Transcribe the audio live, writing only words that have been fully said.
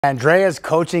Andrea's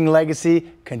coaching legacy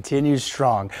continues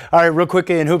strong. All right, real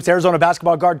quickly in hoops, Arizona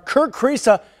basketball guard Kerr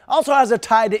Kriisa also has a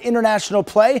tie to international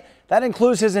play. That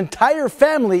includes his entire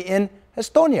family in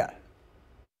Estonia.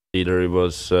 Either it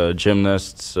was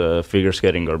gymnasts, figure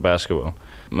skating, or basketball.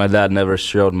 My dad never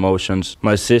showed motions.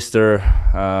 My sister,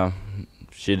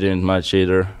 she didn't much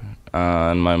either.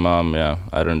 And my mom, yeah,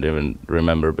 I don't even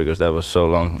remember because that was so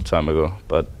long time ago.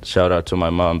 But shout out to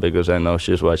my mom because I know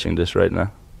she's watching this right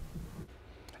now.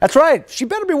 That's right. She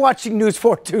better be watching News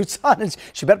 4 Tucson, and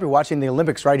she better be watching the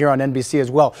Olympics right here on NBC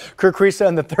as well. Kerr Kriisa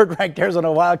and the third-ranked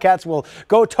Arizona Wildcats will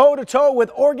go toe-to-toe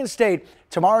with Oregon State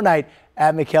tomorrow night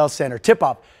at McKale Center.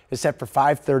 Tip-off is set for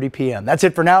 5:30 p.m. That's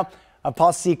it for now. I'm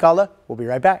Paul Sikala. We'll be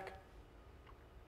right back.